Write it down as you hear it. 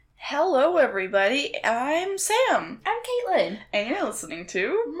Hello, everybody. I'm Sam. I'm Caitlin. And you're listening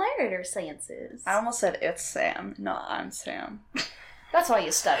to Murder Sciences. I almost said it's Sam. No, I'm Sam. That's why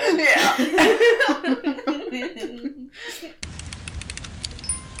you stuttered. Yeah.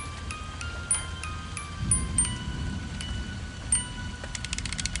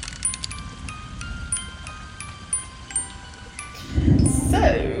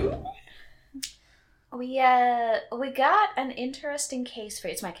 So... We got an interesting case for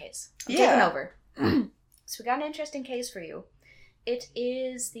you. It's my case. I'm Yeah. taking over. So we got an interesting case for you. It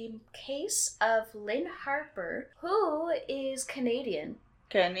is the case of Lynne Harper, who is Canadian.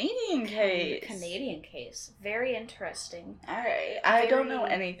 Canadian case. Canadian case. Very interesting. Alright. I don't know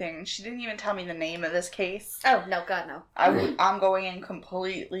anything. She didn't even tell me the name of this case. Oh, no, God, no. I'm going in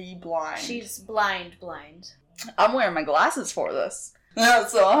completely blind. She's blind. I'm wearing my glasses for this.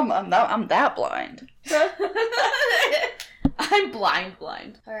 So I'm that blind. I'm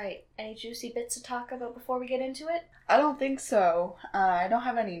blind. Alright, any juicy bits to talk about before we get into it? I don't think so. I don't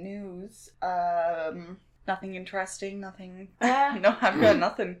have any news. Nothing interesting, nothing. No, I've got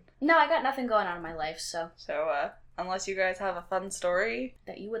nothing. No, I got nothing going on in my life, so. So, unless you guys have a fun story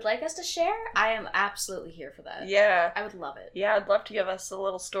that you would like us to share, I am absolutely here for that. Yeah. I would love it. Yeah, I'd love to give us a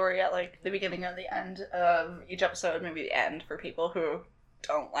little story at, like, the beginning or the end of each episode, maybe the end for people who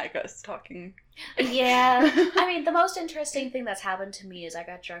don't like us talking. Yeah. I mean, the most interesting thing that's happened to me is I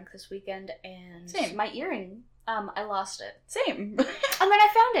got drunk this weekend and Same. My earring, I lost it. Same. And then I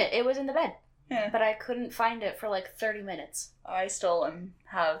found it. It was in the bed. Yeah. But I couldn't find it for like 30 minutes. I still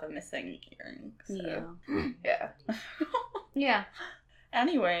have a missing earring. So. Yeah. Yeah.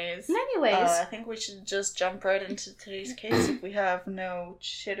 Anyways, I think we should just jump right into today's case if we have no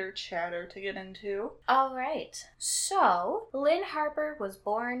chitter chatter to get into. All right. So, Lynne Harper was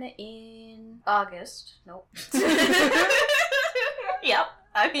born in August. Nope. Yep.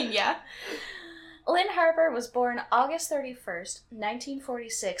 I mean, yeah. Lynne Harper was born August 31st,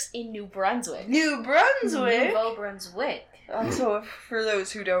 1946 in New Brunswick. New Brunswick? Nouveau Brunswick. So, for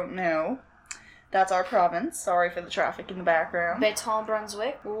those who don't know, that's our province. Sorry for the traffic in the background. Baton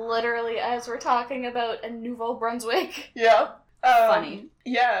Brunswick. Literally, as we're talking about a Nouveau Brunswick. Yep. Funny.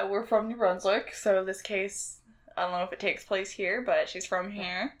 Yeah, we're from New Brunswick, so this case, I don't know if it takes place here, but she's from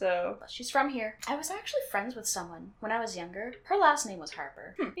here, so... She's from here. I was actually friends with someone when I was younger. Her last name was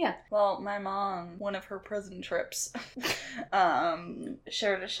Harper. Yeah. Well, my mom, one of her prison trips,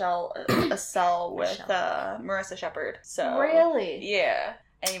 shared a cell with Marissa Shepherd, so... Really? Yeah.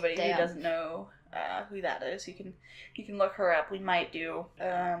 Anybody Damn. who doesn't know who that is, you can look her up. We might do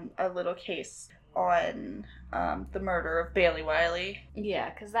a little case on the murder of Bailey Wiley. Yeah,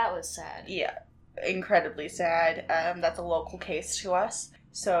 because that was sad. Yeah, incredibly sad. That's a local case to us.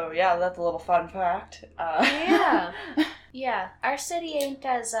 So yeah, that's a little fun fact. Yeah. Yeah, our city ain't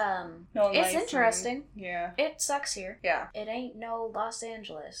as, it's interesting. Yeah. It sucks here. Yeah. It ain't no Los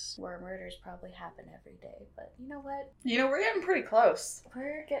Angeles, where murders probably happen every day, but you know what? We're getting pretty close.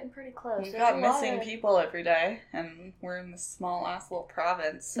 We're getting pretty close. We've got missing people every day, and we're in this small-ass little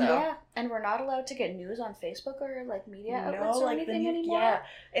province, so... Yeah, and we're not allowed to get news on Facebook or, like, media outlets or anything anymore. Yeah,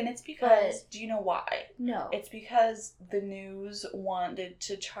 and it's because, do you know why? No. It's because the news wanted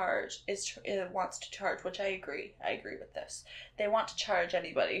to charge, it wants to charge, which I agree with this. They want to charge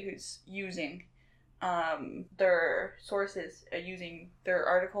anybody who's using their sources, using their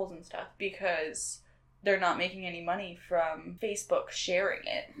articles and stuff, because they're not making any money from Facebook sharing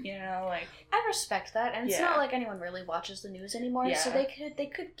it, like... I respect that, and it's not like anyone really watches the news anymore, so they could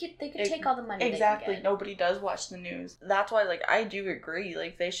take all the money exactly, they can get. Nobody does watch the news. That's why, I do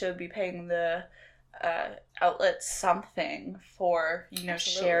agree, they should be paying the outlets something for,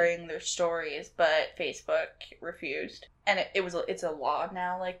 sharing their stories, but Facebook refused. And it's a law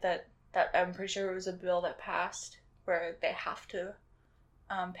now, that I'm pretty sure it was a bill that passed where they have to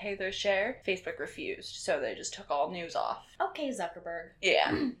pay their share. Facebook refused, so they just took all news off. Okay, Zuckerberg.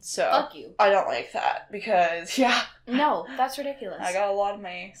 Yeah, so... Fuck you. I don't like that, because, yeah... No, that's ridiculous. I got a lot of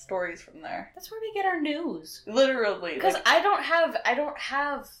my stories from there. That's where we get our news. Literally. Because I don't have a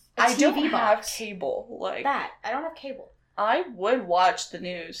TV box. Have cable. I don't have cable. I would watch the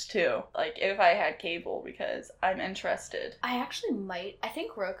news, too. If I had cable, because I'm interested. I actually might. I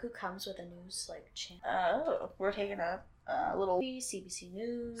think Roku comes with a news, channel. Oh, we're taking a little... CBC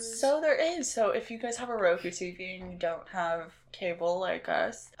News. So there is. So if you guys have a Roku TV and you don't have cable like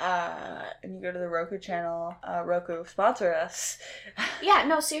us, and you go to the Roku channel, Roku, sponsor us. Yeah,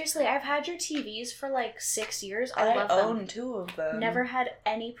 no, seriously, I've had your TVs for 6 years. I love them. I own 2 of them. Never had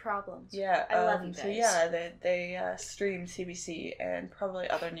any problems. Yeah. I love you guys. So yeah, they stream CBC and probably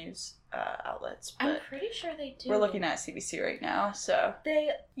other news outlets. I'm But pretty sure they do. we're looking at CBC right now, so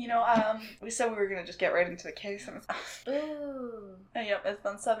we said we were gonna just get right into the case, and Ooh. yep, it's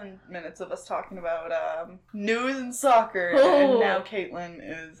been 7 minutes of us talking about news and soccer, and now Caitlin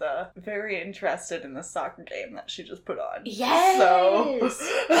is very interested in the soccer game that she just put on. Yes. So.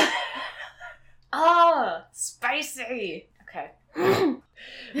 Oh, spicy. Okay.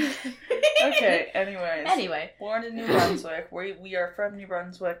 Okay, anyways. Anyway. Born in New Brunswick. We are from New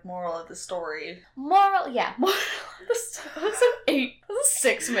Brunswick. Moral of the story. Moral of the story. It was a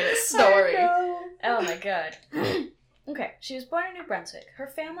 6-minute story. Oh my god. Okay, she was born in New Brunswick. Her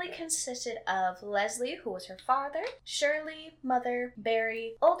family consisted of Leslie, who was her father, Shirley, mother,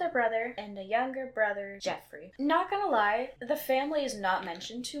 Barry, older brother, and a younger brother, Jeffrey. Not gonna lie, the family is not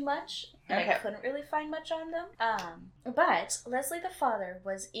mentioned too much, and I couldn't really find much on them. But Leslie the father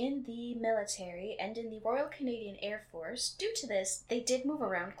was in the military and in the Royal Canadian Air Force. Due to this, they did move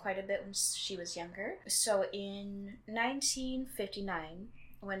around quite a bit when she was younger. So in 1959,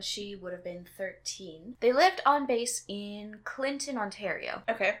 when she would have been 13. They lived on base in Clinton, Ontario.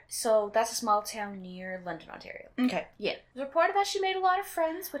 Okay. So that's a small town near London, Ontario. Okay. Yeah. It was reported that she made a lot of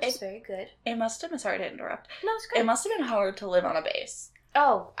friends, which is very good. It must have been, sorry to interrupt. No, it's good. It must have been hard to live on a base.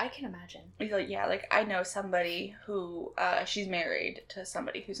 Oh, I can imagine. Like, I know somebody who, she's married to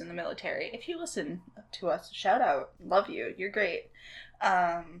somebody who's in the military. If you listen to us, shout out. Love you. You're great.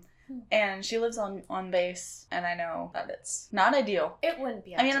 And she lives on base, and I know that it's not ideal. It wouldn't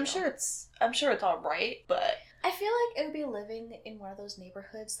be ideal. I mean, I'm sure it's all right, but I feel like it would be living in one of those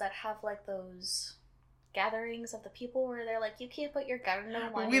neighborhoods that have like those gatherings of the people where they're like, you can't put your gun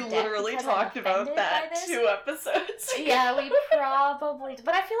on we your deck. Literally talked about that 2 episodes ago. Yeah, we probably,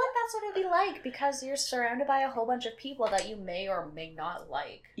 but I feel like that's what it'd be like because you're surrounded by a whole bunch of people that you may or may not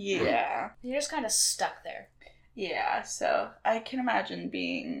like. Yeah. You're just kind of stuck there. Yeah, so I can imagine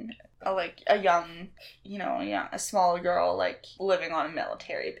being a young, a small girl, like, living on a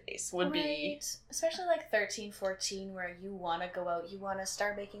military base would be... Especially, like, 13, 14, where you want to go out, you want to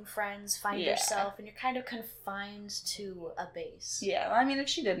start making friends, find yourself, and you're kind of confined to a base. Yeah, I mean, if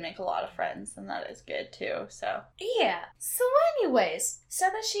she did make a lot of friends, then that is good, too, so... Yeah. So anyways,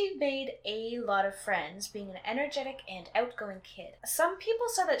 said that she made a lot of friends, being an energetic and outgoing kid. Some people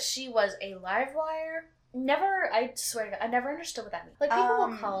said that she was a live wire. I swear to God, I never understood what that means. Like, people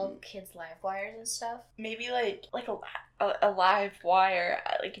will call kids live wires and stuff. Maybe, like a live wire,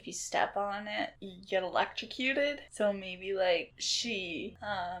 like, if you step on it, you get electrocuted. So maybe, like, she,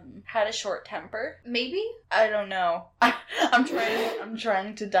 had a short temper. Maybe? I don't know. I'm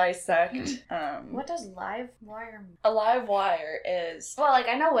trying to dissect, What does live wire mean? A live wire is... Well, like,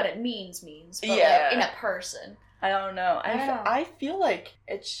 I know what it means, but, yeah. like, in a person. I don't know. I feel like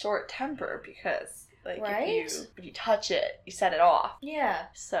it's short temper because... Like, right? if you touch it, you set it off. Yeah.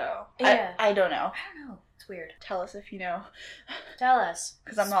 So, yeah. I don't know. I don't know. It's weird. Tell us if you know. Tell us.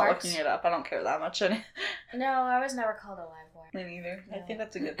 Because I'm not looking it up. I don't care that much. No, I was never called a live wire. Me neither. No. I think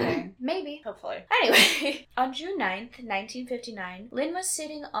that's a good thing. Maybe. Hopefully. Anyway, on June 9th, 1959, Lynne was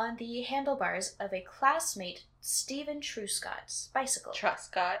sitting on the handlebars of a classmate, Stephen Truscott's bicycle.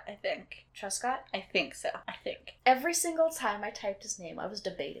 Truscott, I think. Truscott? I think so. I think. Every single time I typed his name, I was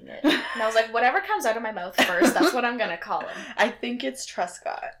debating it. And I was like, whatever comes out of my mouth first, that's what I'm gonna call him. I think it's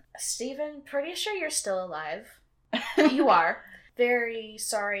Truscott. Stephen, pretty sure you're still alive. You are. Very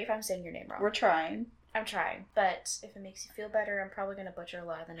sorry if I'm saying your name wrong. We're trying. I'm trying. But if it makes you feel better, I'm probably gonna butcher a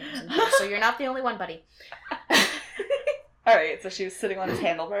lot of the names in here. So you're not the only one, buddy. Alright, so she was sitting on his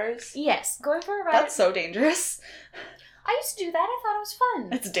handlebars? Yes. Going for a ride. That's so dangerous. I used to do that. I thought it was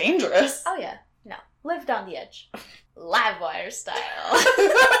fun. It's dangerous. Oh, yeah. No. Lived on the edge. Live wire style.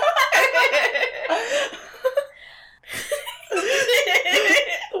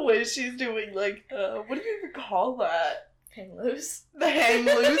 The way she's doing, like, what do you even call that? Hang loose. The hang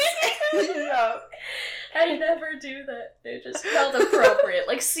loose? Yeah. I never do that. It just felt appropriate.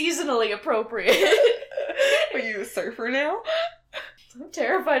 Like, seasonally appropriate. Are you a surfer now? I'm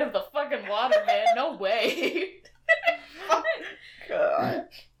terrified of the fucking water, man. No way. God.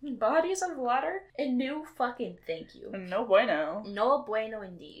 Bodies of water? And no fucking thank you. No bueno. No bueno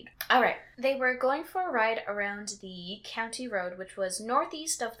indeed. Alright. They were going for a ride around the county road, which was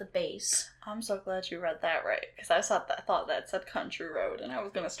northeast of the base. I'm so glad you read that right, because I thought that said country road, and I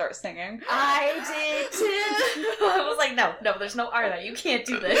was going to start singing. I did too! I was like, no, there's no R there. You can't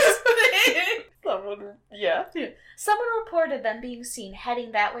do this. Someone reported them being seen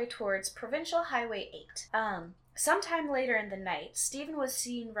heading that way towards Provincial Highway 8. Sometime later in the night, Stephen was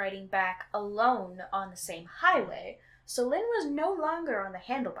seen riding back alone on the same highway, so Lynne was no longer on the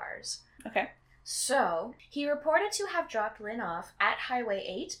handlebars. Okay. So, he reported to have dropped Lynne off at Highway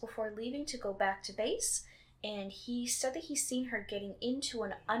 8 before leaving to go back to base, and he said that he's seen her getting into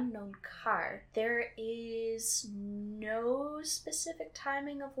an unknown car. There is no specific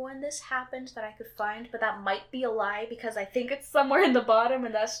timing of when this happened that I could find, but that might be a lie because I think it's somewhere in the bottom,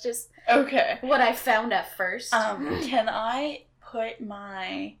 and that's just Okay. what I found at first. Can I put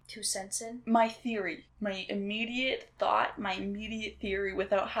my 2 cents in? My theory, my immediate thought, my immediate theory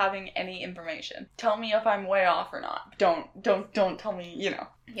without having any information. Tell me if I'm way off or not. Don't tell me,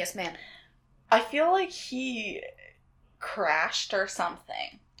 Yes, ma'am. I feel like he crashed or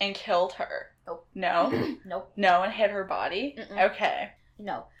something and killed her. Nope. No? Nope. No, and hit her body? Mm-mm. Okay.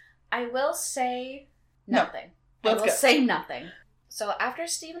 No. I will say nothing. Let's I will go. say nothing. So after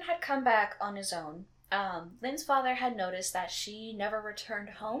Stephen had come back on his own, Lynne's father had noticed that she never returned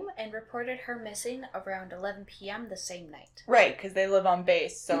home and reported her missing around 11 p.m. the same night. Right, because they live on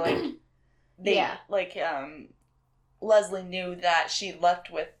base, so, Yeah. Leslie knew that she left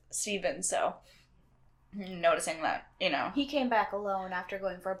with Stephen, so noticing that, He came back alone after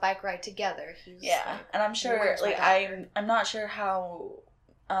going for a bike ride together. He's and I'm sure, "Where's my doctor?" I'm not sure how,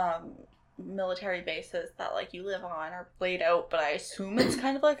 military bases that, you live on are laid out, but I assume it's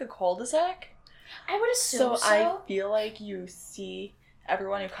kind of like a cul-de-sac. I would assume so. I feel like you see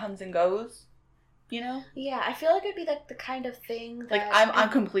everyone who comes and goes, Yeah, I feel like it'd be the kind of thing that... I'm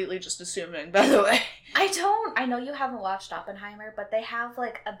completely just assuming, by the way. I know you haven't watched Oppenheimer, but they have,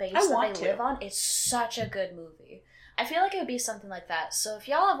 a base that they live on. It's such a good movie. I feel like it would be something like that. So if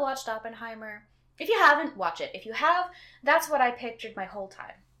y'all have watched Oppenheimer, if you haven't, watch it. If you have, that's what I pictured my whole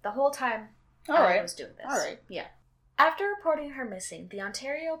time. The whole time I was doing this. All right. Yeah. After reporting her missing, the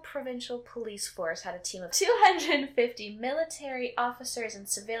Ontario Provincial Police Force had a team of 250 military officers and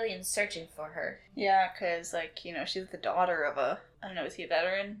civilians searching for her. Yeah, because, she's the daughter of a... I don't know, is he a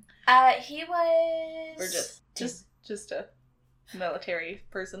veteran? He was... Or just a military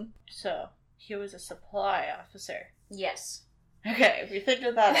person? So, he was a supply officer. Yes. Okay, we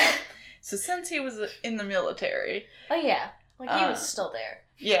figured that out. So, since he was in the military... Oh, yeah. He was still there.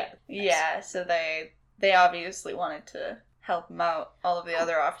 Yeah. Yes. Yeah, so they obviously wanted to help him out, all of the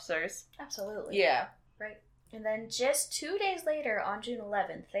other officers. Absolutely. Yeah. Right. And then just 2 days later, on June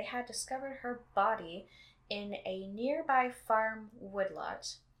 11th, they had discovered her body in a nearby farm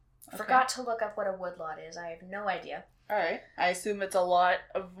woodlot. Okay. Forgot to look up what a woodlot is. I have no idea. Alright. I assume it's a lot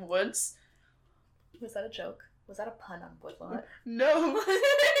of woods. Was that a joke? Was that a pun on woodlot? No.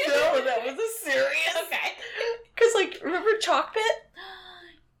 No, that was a serious. Okay. Because, remember Chalk Pit?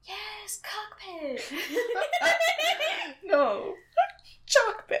 Yes, cockpit. No.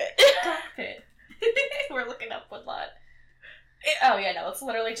 Chalk Pit. Cockpit. We're looking up woodlot. Oh, yeah, no, it's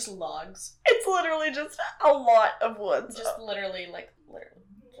literally just logs. It's literally just a lot of woods. Just literally.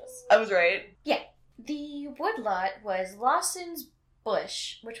 I was right. Yeah. The woodlot was Lawson's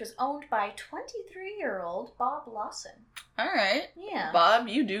Bush, which was owned by 23-year-old Bob Lawson. Alright. Yeah. Bob,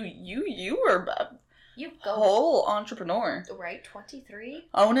 you were a You go. whole entrepreneur. Right, 23?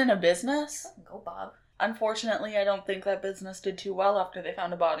 Owning a business? Go, Bob. Unfortunately, I don't think that business did too well after they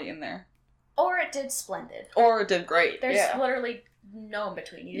found a body in there. Or it did splendid. Or it did great. There's yeah. literally no in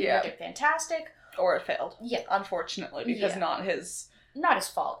between. You Yeah. either did fantastic. Or it failed. Yeah. Unfortunately, because Yeah. not his... Not his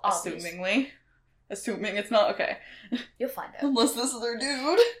fault, obviously. Assumingly. Assuming it's not okay. You'll find out. Unless this is their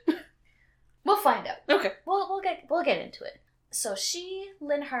dude. We'll find out. Okay. We'll get into it. So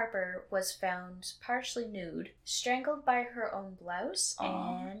Lynne Harper, was found partially nude, strangled by her own blouse,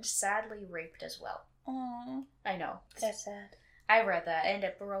 Aww. and sadly raped as well. Aww. I know. That's sad. I read that and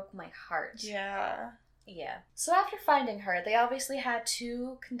it broke my heart. Yeah. Yeah. So after finding her, they obviously had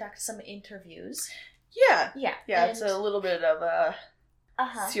to conduct some interviews. Yeah. Yeah. Yeah, it's a little bit of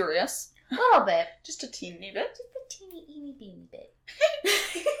serious. A little bit. Just a teeny bit. Just a teeny, eeny, beeny bit.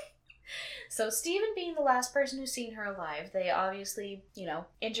 So Stephen being the last person who's seen her alive, they obviously,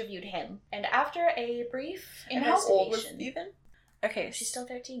 interviewed him. And after a brief And investigation... how old was Stephen? Okay. She's still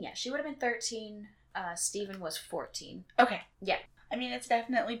 13, yeah. She would have been 13. Stephen was 14. Okay. Yeah. I mean, it's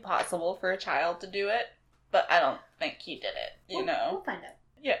definitely possible for a child to do it, but I don't think he did it, you know? We'll find out.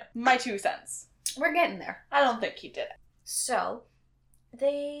 Yeah. My 2 cents. We're getting there. I don't think he did it. So,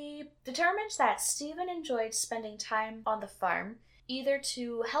 they determined that Stephen enjoyed spending time on the farm, either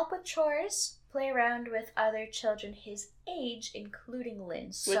to help with chores, play around with other children his age, including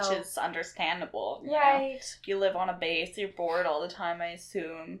Lynne. Which is understandable. You know? Right. You live on a base, you're bored all the time, I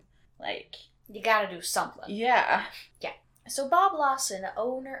assume. You gotta do something. Yeah. Yeah. So Bob Lawson,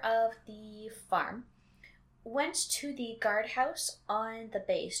 owner of the farm, went to the guardhouse on the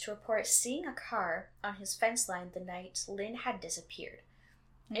base to report seeing a car on his fence line the night Lynne had disappeared.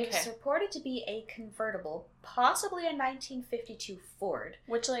 It was reported to be a convertible, possibly a 1952 Ford.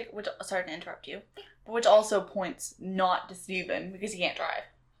 Which, sorry to interrupt you, which also points not to Steven, because he can't drive.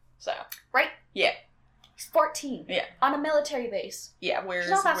 So. Right? Yeah. He's 14. Yeah. On a military base. Yeah, where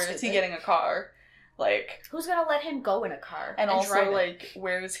is he getting a car? Like. Who's gonna let him go in a car? And also, like,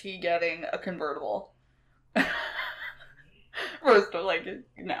 where is he getting a convertible? First, like,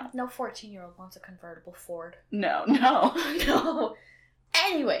 no. No 14-year-old wants a convertible Ford. No. No.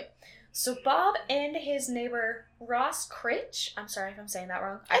 Anyway, so Bob and his neighbor Ross Critch, I'm sorry if I'm saying that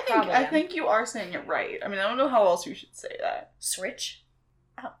wrong. I think you are saying it right. I mean, I don't know how else you should say that. Switch?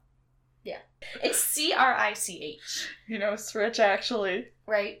 Oh. Yeah. It's C-R-I-C-H. You know, Switch actually.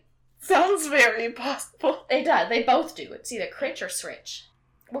 Right? Sounds very possible. They do. They both do. It's either Critch or Switch.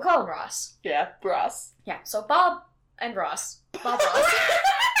 We'll call him Ross. Yeah, Ross. Yeah, so Bob and Ross. Bob Ross. I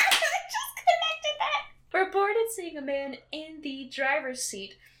just connected that. Reported seeing a man in the driver's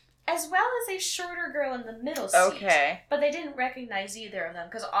seat, as well as a shorter girl in the middle seat. Okay. But they didn't recognize either of them,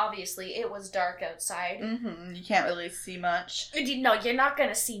 because obviously it was dark outside. Mm-hmm. You can't really see much. No, you're not going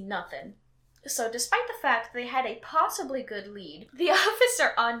to see nothing. So despite the fact they had a possibly good lead, the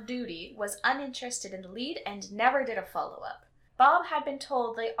officer on duty was uninterested in the lead and never did a follow-up. Bob had been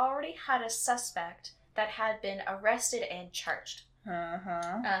told they already had a suspect that had been arrested and charged.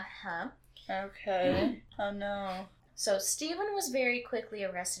 Okay. Oh no. So Stephen was very quickly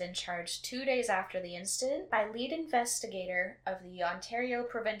arrested and charged 2 days after the incident by lead investigator of the Ontario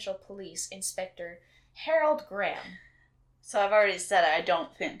Provincial Police, Inspector Harold Graham. So I've already said I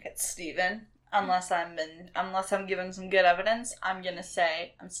don't think it's Stephen. Unless I'm given some good evidence, I'm gonna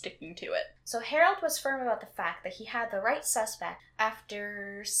say I'm sticking to it. So Harold was firm about the fact that he had the right suspect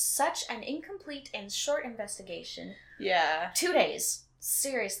after such an incomplete and short investigation. Yeah. 2 days.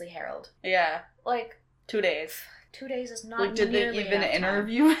 Seriously, Harold. Yeah. Like 2 days. 2 days is not like, did they nearly even enough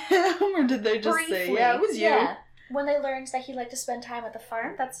interview him, or did they just Briefly, say, "Yeah, it was you"? Yeah. When they learned that he liked to spend time at the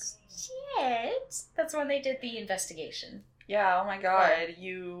farm, that's when they did the investigation. Yeah. Oh my God,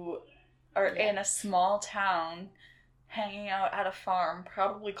 you are in a small town, hanging out at a farm,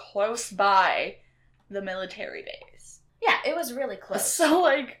 probably close by the military base. Yeah, it was really close. So,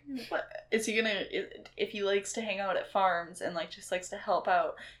 like, what is he gonna? If he likes to hang out at farms and like just likes to help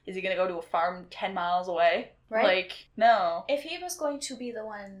out, is he gonna go to a farm 10 miles away? Right. Like, no. If he was going to be the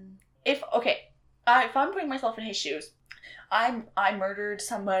one, if I'm putting myself in his shoes, I murdered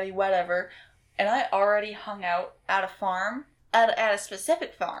somebody, whatever, and I already hung out at a farm. At a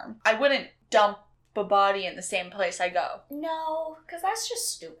specific farm, I wouldn't dump a body in the same place I go. No, because that's just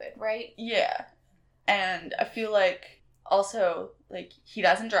stupid, right? Yeah. And I feel like, also, like, he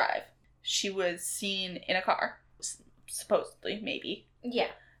doesn't drive. She was seen in a car. Supposedly, maybe. Yeah,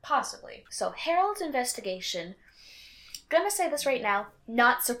 possibly. So, Harold's investigation, gonna say this right now,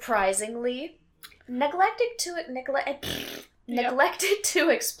 not surprisingly, neglected to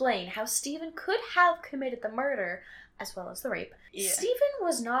explain how Stephen could have committed the murder as well as the rape. Yeah. Stephen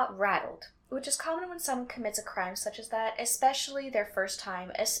was not rattled, which is common when someone commits a crime such as that, especially their first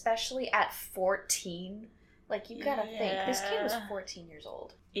time, especially at 14. Like, you gotta think, this kid was 14 years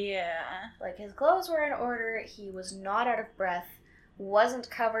old. Yeah. Like, his clothes were in order, he was not out of breath,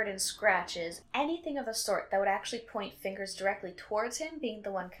 wasn't covered in scratches, anything of the sort that would actually point fingers directly towards him being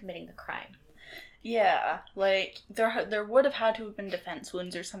the one committing the crime. Yeah, like, there would have had to have been defense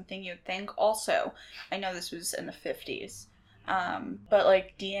wounds or something, you'd think. Also, I know this was in the 50s, but,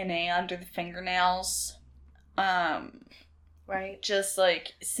 like, DNA under the fingernails, right? Just,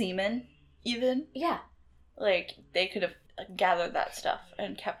 like, semen, even. Yeah. Like, they could have gathered that stuff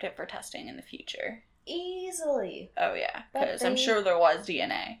and kept it for testing in the future. Easily. Oh, yeah, because I'm sure there was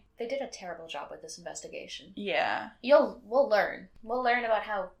DNA. They did a terrible job with this investigation. Yeah. We'll learn. We'll learn about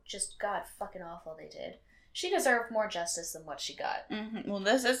how just god fucking awful they did. She deserved more justice than what she got. Mm-hmm. Well,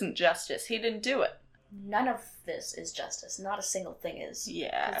 this isn't justice. He didn't do it. None of this is justice. Not a single thing is.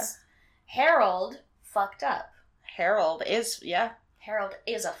 Yeah. Harold fucked up. Harold is a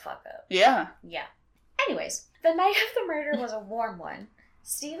fuck up. Yeah. Yeah. Anyways, the night of the murder was a warm one.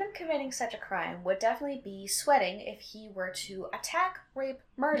 Stephen committing such a crime would definitely be sweating if he were to attack, rape,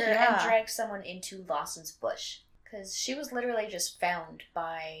 murder, and drag someone into Lawson's bush. Because she was literally just found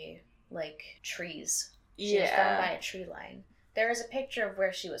by, like, trees. She was found by a tree line. There is a picture of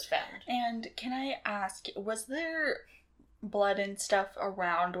where she was found. And can I ask, was there blood and stuff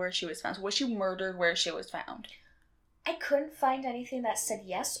around where she was found? Was she murdered where she was found? I couldn't find anything that said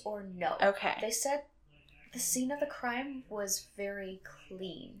yes or no. Okay. They said the scene of the crime was very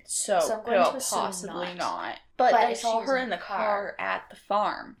clean. So I'm going to assume possibly not. But I saw her in the car at the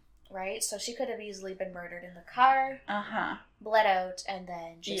farm. Right? So she could have easily been murdered in the car, bled out, and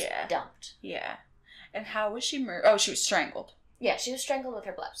then just dumped. Yeah. And how was she murdered? Oh, she was strangled. Yeah, she was strangled with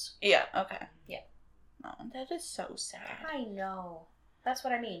her blouse. Yeah, okay. Yeah. Oh, that is so sad. I know. That's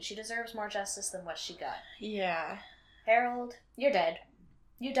what I mean. She deserves more justice than what she got. Yeah. Harold, you're dead.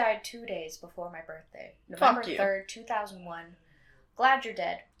 You died 2 days before my birthday. November 3rd, 2001. Glad you're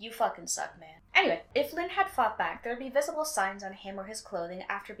dead. You fucking suck, man. Anyway, if Lynne had fought back, there'd be visible signs on him or his clothing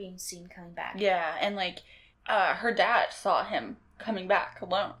after being seen coming back. Yeah, and her dad saw him coming back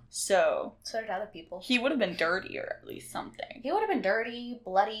alone. So did other people. He would have been dirty or at least something. He would have been dirty,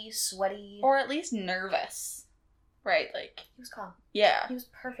 bloody, sweaty. Or at least nervous. Right, He was calm. Yeah. He was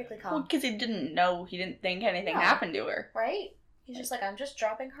perfectly calm. Well, because he didn't think anything happened to her. Right? He's just I'm just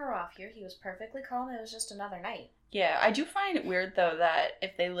dropping her off here. He was perfectly calm. It was just another night. Yeah, I do find it weird, though, that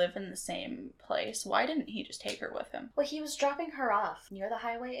if they live in the same place, why didn't he just take her with him? Well, he was dropping her off near the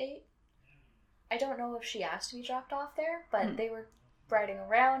Highway 8. I don't know if she asked to be dropped off there, but they were riding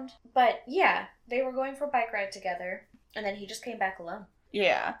around. But, yeah, they were going for a bike ride together, and then he just came back alone.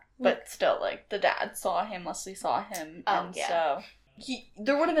 Yeah, but still, the dad saw him, Leslie saw him, and so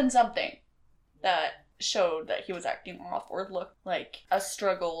there would have been something that showed that he was acting off or looked like a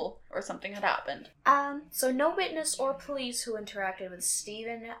struggle or something had happened. So no witness or police who interacted with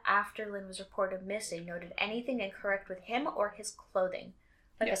Stephen after Lynne was reported missing noted anything incorrect with him or his clothing.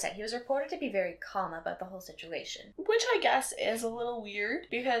 Like I said, he was reported to be very calm about the whole situation. Which I guess is a little weird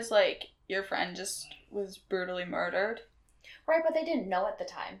because, your friend just was brutally murdered. Right, but they didn't know at the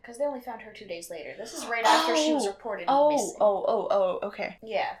time, because they only found her 2 days later. This is right after she was reported missing. Okay.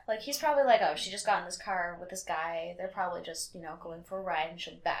 Yeah, he's probably she just got in this car with this guy. They're probably just, going for a ride and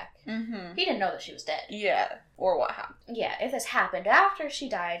she'll be back. Mm-hmm. He didn't know that she was dead. Yeah, or what happened. Yeah, if this happened after she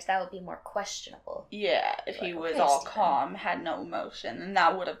died, that would be more questionable. Yeah, if he was all Stephen. Calm, had no emotion, then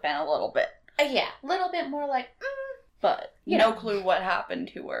that would have been a little bit. Yeah, a little bit more But no clue what happened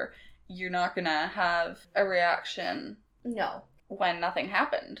to her. You're not gonna have a reaction... No. When nothing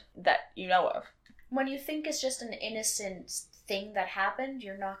happened that you know of. When you think it's just an innocent thing that happened,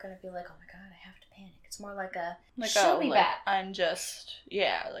 you're not going to be like, oh my god, I have to panic. It's more she'll be back. I'm just,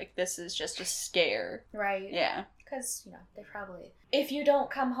 this is just a scare. Right. Yeah. Because, they probably... If you don't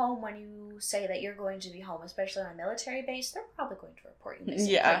come home when you say that you're going to be home, especially on a military base, they're probably going to report you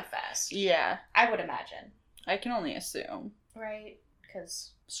missing pretty fast. Yeah. I would imagine. I can only assume. Right.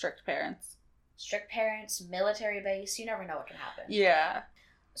 Because... Strict parents, military base, you never know what can happen. Yeah.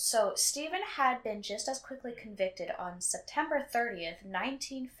 So, Stephen had been just as quickly convicted on September 30th,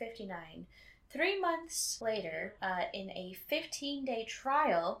 1959, 3 months later, in a 15-day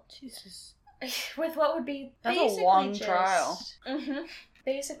trial. Jesus. With what would be That's a long trial. Mm-hmm.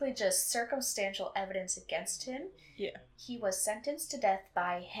 Basically just circumstantial evidence against him. Yeah. He was sentenced to death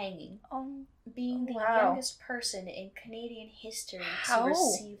by hanging, being the youngest person in Canadian history to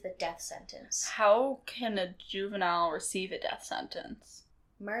receive the death sentence. How can a juvenile receive a death sentence?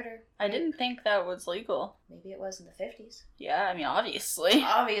 Murder. I didn't think that was legal. Maybe it was in the 50s. Yeah, I mean, obviously.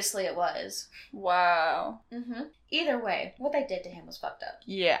 Obviously it was. Wow. Mm-hmm. Either way, what they did to him was fucked up.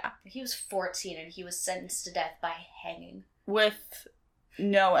 Yeah. He was 14 and he was sentenced to death by hanging. With...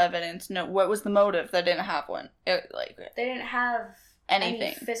 no evidence. No. What was the motive? They didn't have one. They didn't have anything.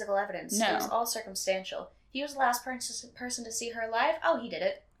 Any physical evidence. No. It was all circumstantial. He was the last person to see her alive. Oh, he did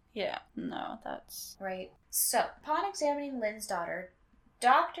it. Yeah. No, that's... Right. So, upon examining Lynne's daughter,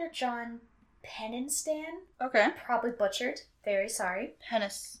 Dr. John Penniston... Okay. Probably butchered. Very sorry.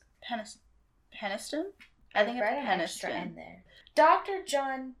 Peniston? I think it's Penniston. An extra N there. Dr.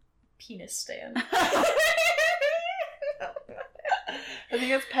 John Peniston. I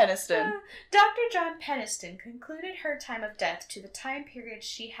think it's Penniston. Dr. John Penniston concluded her time of death to the time period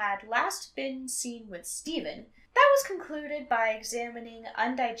she had last been seen with Stephen. That was concluded by examining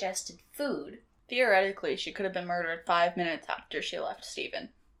undigested food. Theoretically, she could have been murdered 5 minutes after she left Stephen.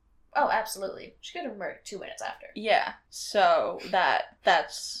 Oh, absolutely. She could have been murdered 2 minutes after. Yeah, so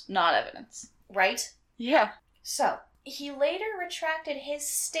that's not evidence. Right? Yeah. So, he later retracted his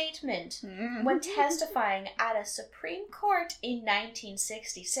statement when testifying at a Supreme Court in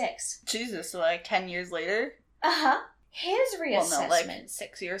 1966. Jesus, so 10 years later? Uh-huh. His reassessment... Well, no,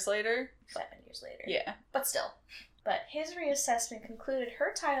 6 years later? 7 years later. Yeah. But still. But his reassessment concluded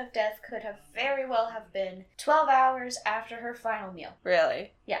her time of death could have very well have been 12 hours after her final meal.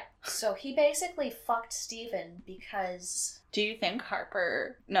 Really? Yeah. So he basically fucked Stephen because... Do you think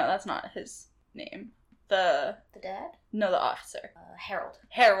Harper... No, that's not his name. The dad? No, the officer. Harold.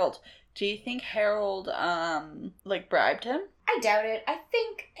 Harold. Do you think Harold, bribed him? I doubt it. I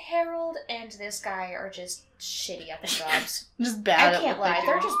think Harold and this guy are just shitty at their jobs. Just bad. I can't lie.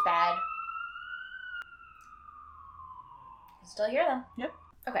 They're just bad. Still hear them. Yep.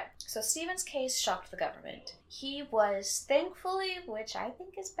 Okay, so Stephen's case shocked the government. He was thankfully, which I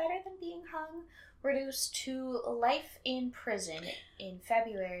think is better than being hung, reduced to life in prison in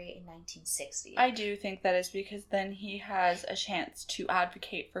February in 1960. I do think that is because then he has a chance to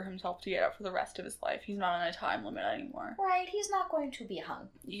advocate for himself to get out for the rest of his life. He's not on a time limit anymore. Right, he's not going to be hung.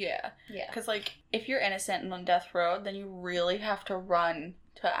 Yeah. Yeah. Because, like, if you're innocent and on death row, then you really have to run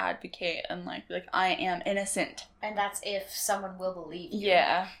to advocate and, like, be like, I am innocent. And that's if someone will believe you.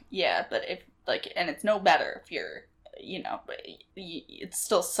 Yeah, but if, like, and it's no better if you're, you know, but it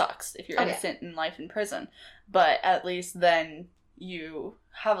still sucks if you're innocent in life in prison. But at least then you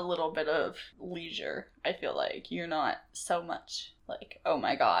have a little bit of leisure, I feel like. You're not so much like, oh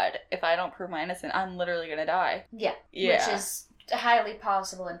my god, if I don't prove my innocence, I'm literally gonna die. Yeah. Which is highly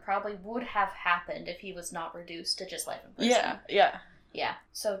possible and probably would have happened if he was not reduced to just life in prison. Yeah.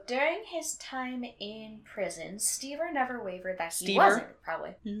 So during his time in prison, Stever never wavered that he wasn't.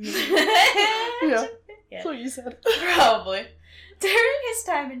 Probably. Yeah. That's what you said. Probably. During his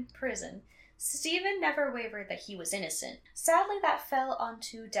time in prison, Stephen never wavered that he was innocent. Sadly, that fell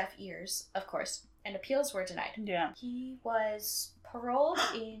onto deaf ears, of course, and appeals were denied. Yeah. He was paroled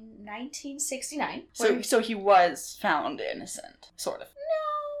in 1969. So he was found innocent, sort of.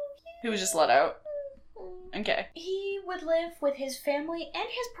 No. He was just let out. Okay. He would live with his family and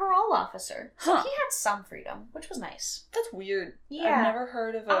his parole officer. So he had some freedom, which was nice. That's weird. Yeah. I've never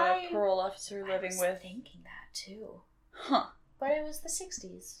heard of a parole officer living with... I was thinking that too. Huh. But it was the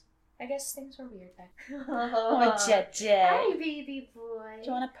 60s. I guess things were weird back then. Oh, Jay. Hi, baby boy. Do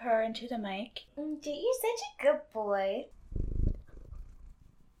you want to purr into the mic? You're such a good boy.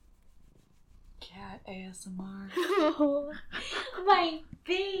 Cat ASMR. Oh, my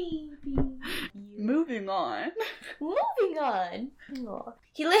baby. Moving on. Moving on. Aww.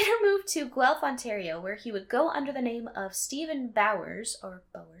 He later moved to Guelph, Ontario, where he would go under the name of Stephen Bowers, or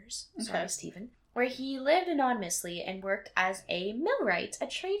Bowers, sorry, Stephen, where he lived anonymously and worked as a millwright, a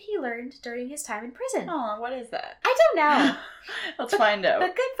trade he learned during his time in prison. Aw, what is that? I don't know. Let's find out.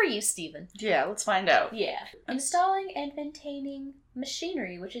 But good for you, Stephen. Yeah, let's find out. Yeah. Installing and maintaining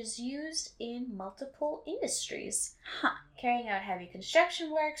machinery, which is used in multiple industries. Huh. Carrying out heavy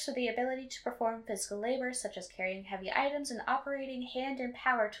construction works with the ability to perform physical labor, such as carrying heavy items and operating hand and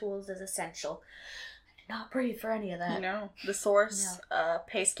power tools, is essential. I did not breathe for any of that. No. The source,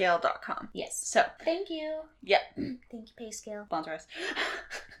 payscale.com. Yes. So. Thank you. Yep. Thank you, Payscale. Sponsor us.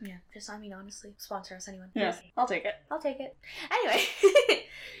 Yeah, honestly, sponsor us, anyone. Yeah, I'll take it. I'll take it. Anyway,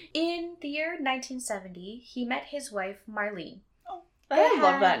 in the year 1970, he met his wife, Marlene. I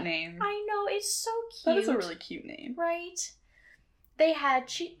love that name. I know, it's so cute. That is a really cute name. Right? They had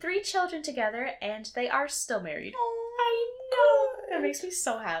 3 children together, and they are still married. Oh, I know! That makes me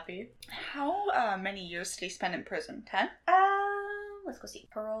so happy. How many years did he spend in prison? 10? Let's go see.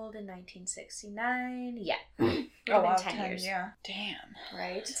 Paroled in 1969. Yeah. Oh, wow, 10 years. Yeah. Damn.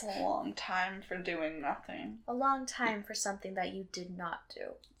 Right? It's a long time for doing nothing. A long time for something that you did not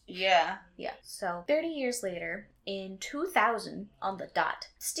do. Yeah. Yeah. So, 30 years later, in 2000, on the dot,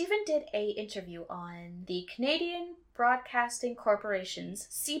 Stephen did a interview on the Canadian Broadcasting Corporation's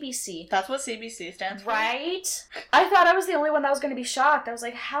CBC. That's what CBC stands for? Right? I thought I was the only one that was going to be shocked. I was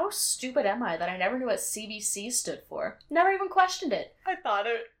like, how stupid am I that I never knew what CBC stood for? Never even questioned it. I thought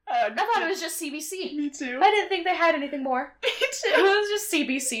it was just CBC. Me too. I didn't think they had anything more. Me It too. was just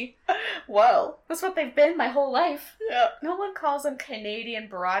CBC. Well. That's what they've been my whole life. Yeah. No one calls them Canadian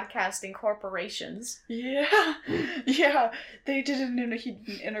Broadcasting Corporations. Yeah. Yeah. They did an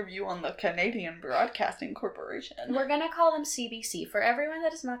interview on the Canadian Broadcasting Corporation. We're gonna call them CBC. For everyone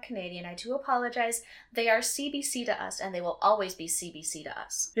that is not Canadian, I do apologize. They are CBC to us, and they will always be CBC to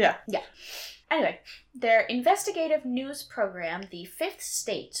us. Yeah. Yeah. Anyway, their investigative news program, The Fifth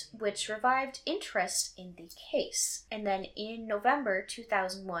State, which revived interest in the case. And then in November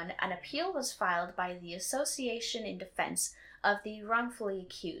 2001, an appeal was filed by the Association in Defense of the Wrongfully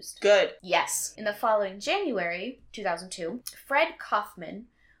Accused. Good. Yes. In the following January 2002, Fred Kaufman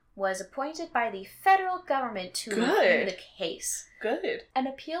was appointed by the federal government to review the case. Good. An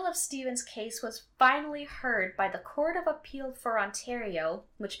appeal of Stephen's case was finally heard by the Court of Appeal for Ontario,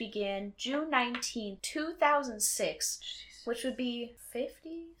 which began June 19, 2006, which would be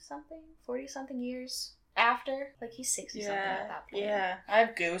 40-something years after, like, he's 60-something at that point. Yeah. I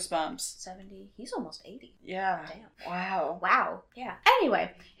have goosebumps. 70. He's almost 80. Yeah. Damn. Wow. Yeah.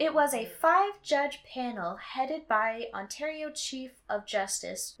 Anyway, it was a 5-judge panel headed by Ontario Chief of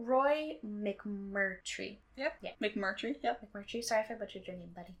Justice Roy McMurtry. Yep. Yeah. McMurtry. Yep. McMurtry. Sorry if I butchered your name,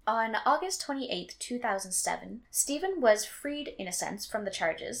 buddy. On August 28th, 2007, Stephen was freed, in a sense, from the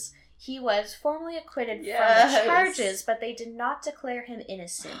charges. He was formally acquitted from the charges, but they did not declare him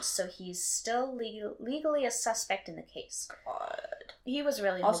innocent, so he's still legally a suspect in the case. God. He was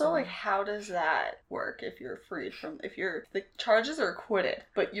really also like, how does that work if you're freed from the charges are acquitted,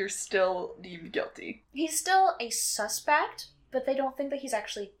 but you're still deemed guilty? He's still a suspect, but they don't think that he's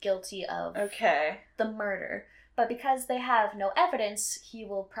actually guilty of the murder. But because they have no evidence, he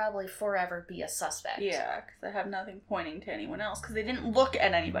will probably forever be a suspect. Yeah, because they have nothing pointing to anyone else, because they didn't look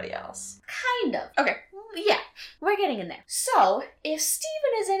at anybody else. Kind of. Okay. Yeah, we're getting in there. So, if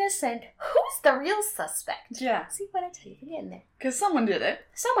Stephen is innocent, who's the real suspect? Yeah. See what I tell you? We're getting there. Because someone did it.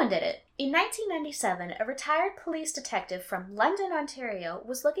 Someone did it. In 1997, a retired police detective from London, Ontario,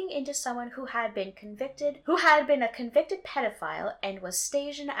 was looking into someone who had been a convicted pedophile and was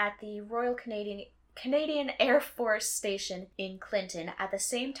stationed at the Royal Canadian Air Force Station in Clinton at the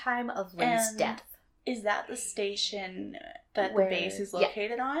same time of Lynne's death. Is that the station that the base is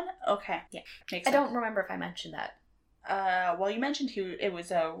located on? Okay. Yeah. Makes sense. I don't remember if I mentioned that. Well, you mentioned it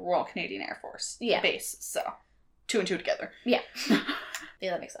was a Royal Canadian Air Force base, so 2 and 2 together. Yeah.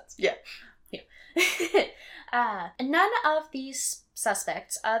 Yeah, that makes sense. Yeah. None of these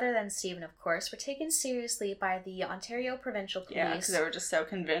suspects, other than Stephen, of course, were taken seriously by the Ontario Provincial Police. Yeah, because they were just so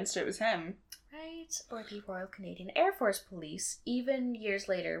convinced it was him. Right, or the Royal Canadian Air Force Police, even years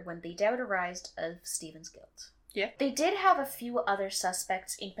later when the doubt arose of Stephen's guilt. Yeah. They did have a few other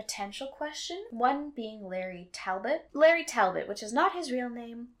suspects in potential question, one being Larry Talbot. Larry Talbot, which is not his real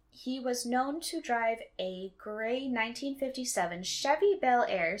name. He was known to drive a grey 1957 Chevy Bel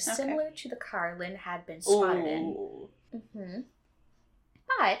Air, similar to the car Lynne had been spotted in. Mm-hmm.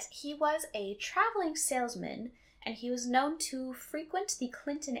 But he was a traveling salesman, and he was known to frequent the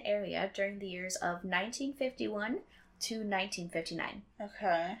Clinton area during the years of 1951 to 1959.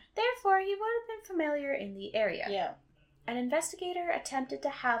 Okay. Therefore, he would have been familiar in the area. Yeah. An investigator attempted to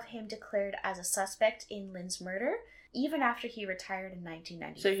have him declared as a suspect in Lynne's murder, even after he retired in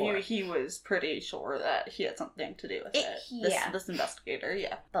 1994. So he was pretty sure that he had something to do with it. Yeah. This investigator,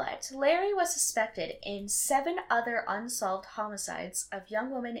 yeah. But Larry was suspected in 7 other unsolved homicides of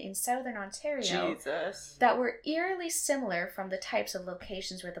young women in southern Ontario that were eerily similar from the types of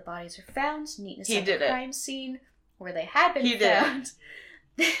locations where the bodies were found, neatness of the crime scene, where they had been found.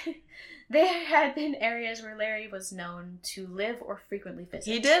 There had been areas where Larry was known to live or frequently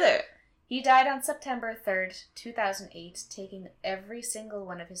visit. He did it. He died on September 3rd, 2008, taking every single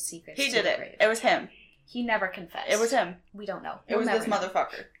one of his secrets to the grave. It was him. He never confessed. It was him. We don't know. It was this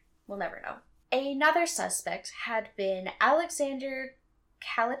motherfucker. We'll never know. Another suspect had been Alexander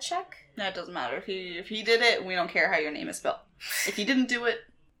Kalachek. No, it doesn't matter. If he did it, we don't care how your name is spelled. If he didn't do it,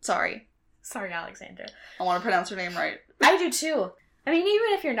 sorry. Sorry, Alexander. I want to pronounce your name right. I do too. I mean,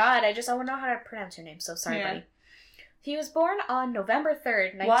 even if you're not, I want to know how to pronounce your name, so sorry, buddy. He was born on November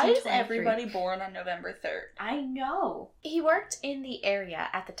 3rd, 1923. Why is everybody born on November 3rd? I know. He worked in the area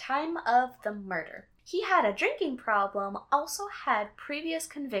at the time of the murder. He had a drinking problem, also had previous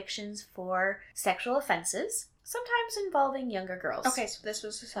convictions for sexual offenses, sometimes involving younger girls. Okay, so this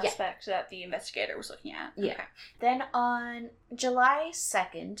was the suspect that the investigator was looking at. Yeah. Okay. Then on July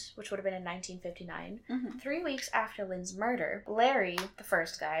 2nd, which would have been in 1959, 3 weeks after Lynne's murder, Larry, the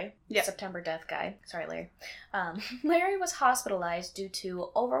first guy, September death guy, sorry Larry, Larry was hospitalized due to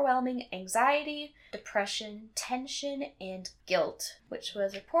overwhelming anxiety, depression, tension, and guilt, which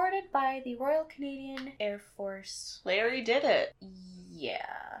was reported by the Royal Canadian Air Force. Larry did it.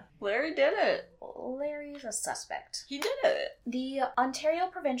 Yeah. Larry did it. Larry's a suspect. He did it. The Ontario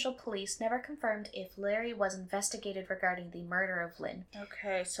Provincial Police never confirmed if Larry was investigated regarding the murder of Lynne.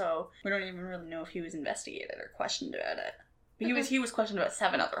 Okay, so we don't even really know if he was investigated or questioned about it. But he was questioned about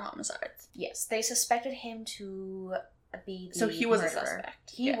 7 other homicides. Yes, they suspected him to be the So he was murderer. a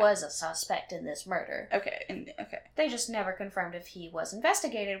suspect. He was a suspect in this murder. Okay. They just never confirmed if he was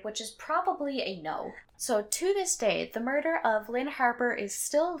investigated, which is probably a no. So to this day, the murder of Lynne Harper is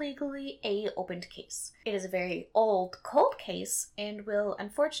still legally a opened case. It is a very old, cold case and will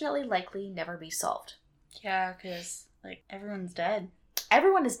unfortunately likely never be solved. Yeah, because, everyone's dead.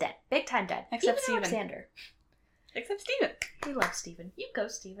 Everyone is dead. Big time dead. Except Even Stephen. Alexander. Except Stephen. We love Stephen. You go,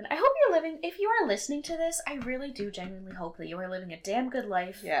 Stephen. I hope you're living... If you are listening to this, I really do genuinely hope that you are living a damn good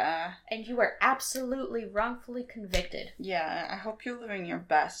life. Yeah. And you are absolutely wrongfully convicted. Yeah, I hope you're living your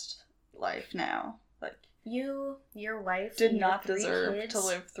best life now. You, your wife, did your not 3 deserve kids. to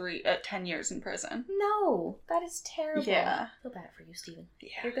live 10 years in prison. No, that is terrible. Yeah. I feel bad for you, Stephen. Yeah.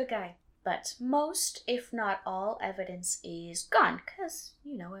 You're a good guy. But most, if not all, evidence is gone. Because,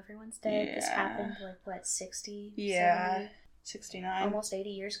 everyone's dead. Yeah. This happened, 60, Yeah. 70, 69. almost 80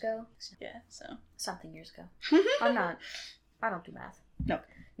 years ago. Yeah, so. Something years ago. I don't do math. No.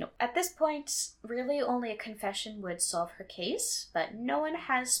 At this point, really only a confession would solve her case, but no one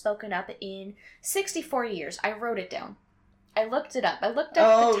has spoken up in 64 years. I wrote it down. I looked it up. I looked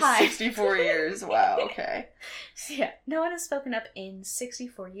up the time. 64 years. Wow, okay. So yeah, no one has spoken up in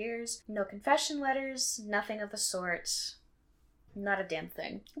 64 years. No confession letters, nothing of the sort. Not a damn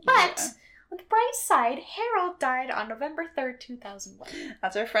thing. But, on the bright side, Harold died on November 3rd, 2001.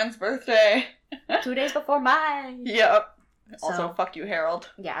 That's our friend's birthday. 2 days before mine. Yep. So, Also, fuck you, Harold.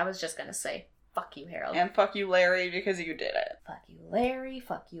 Yeah, I was just gonna say, fuck you, Harold. And fuck you, Larry, because you did it. Fuck you, Larry.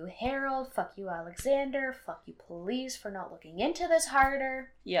 Fuck you, Harold. Fuck you, Alexander. Fuck you, police, for not looking into this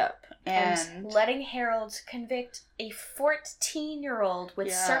harder. Yep. And letting Harold convict a 14-year-old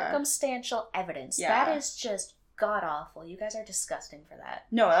with circumstantial evidence. Yeah. That is just god-awful. You guys are disgusting for that.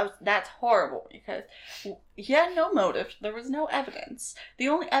 No, that's horrible, because he had no motive. There was no evidence. The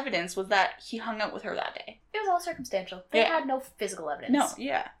only evidence was that he hung out with her that day. It was all circumstantial. They had no physical evidence. No,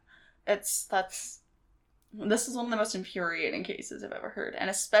 yeah. This is one of the most infuriating cases I've ever heard. And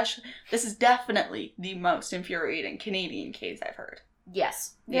especially, this is definitely the most infuriating Canadian case I've heard.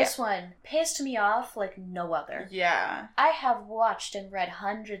 Yes. This one pissed me off like no other. Yeah. I have watched and read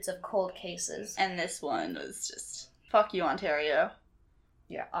hundreds of cold cases. And this one was just, fuck you, Ontario.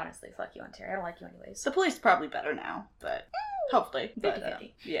 Yeah, honestly, fuck you, Ontario. I don't like you anyways. The police probably better now, but hopefully.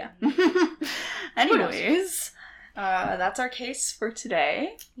 50-50. Yeah. Anyways, that's our case for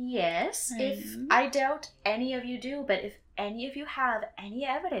today. Yes. If I doubt any of you do, but if any of you have any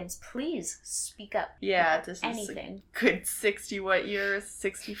evidence, please speak up. Yeah, this anything. Is a good 64 years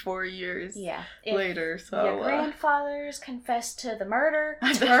later. So your grandfathers confessed to the murder,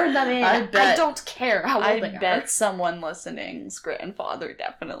 turn them in. I don't care how old they are. I bet someone listening's grandfather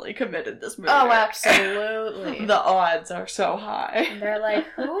definitely committed this murder. Oh, absolutely. The odds are so high. And they're like,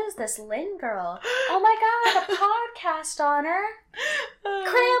 who is this Lynne girl? Oh my god, a podcast on her.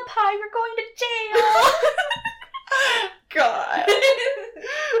 Grandpa, you're going to jail. God.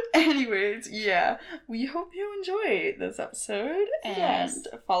 Anyways, yeah. We hope you enjoyed this episode. And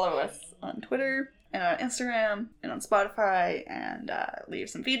follow us on Twitter and on Instagram and on Spotify and leave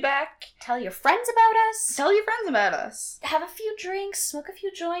some feedback. Tell your friends about us. Tell your friends about us. Have a few drinks, smoke a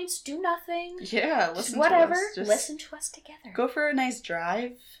few joints, do nothing. Yeah, listen whatever. to us. Just listen to us together. Go for a nice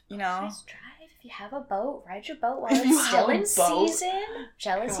drive, Nice drive. If you have a boat, ride your boat while it's still in season.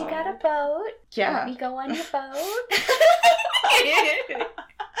 Jealous you got a boat. Yeah. Let me go on your boat.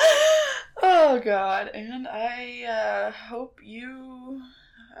 Oh, God. And I hope you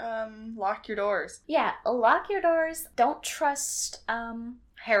lock your doors. Yeah, lock your doors. Don't trust,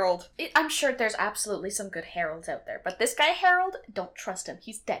 Harold. I'm sure there's absolutely some good Harolds out there, but this guy Harold, don't trust him.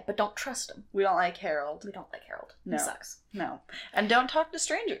 He's dead, but don't trust him. We don't like Harold. We don't like Harold. No. He sucks. No. And don't talk to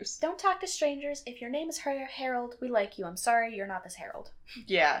strangers. Don't talk to strangers. If your name is Harold, we like you. I'm sorry, you're not this Harold.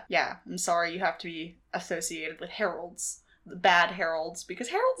 Yeah. I'm sorry you have to be associated with Harolds. The bad Harolds, because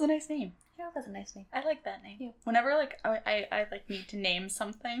Harold's a nice name. Harold is a nice name. I like that name. Yeah. Whenever, I need to name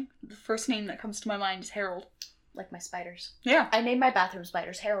something, the first name that comes to my mind is Harold. Like my spiders. Yeah. I name my bathroom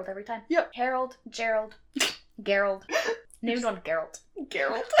spiders Harold every time. Yep. Harold, Gerald, Gerald. Named one Geralt.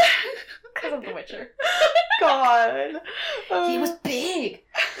 Geralt. Because of The Witcher. God. He was big. He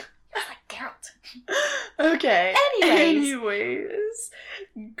was like Geralt. Okay. Anyways.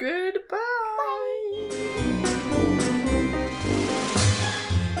 Goodbye. Bye.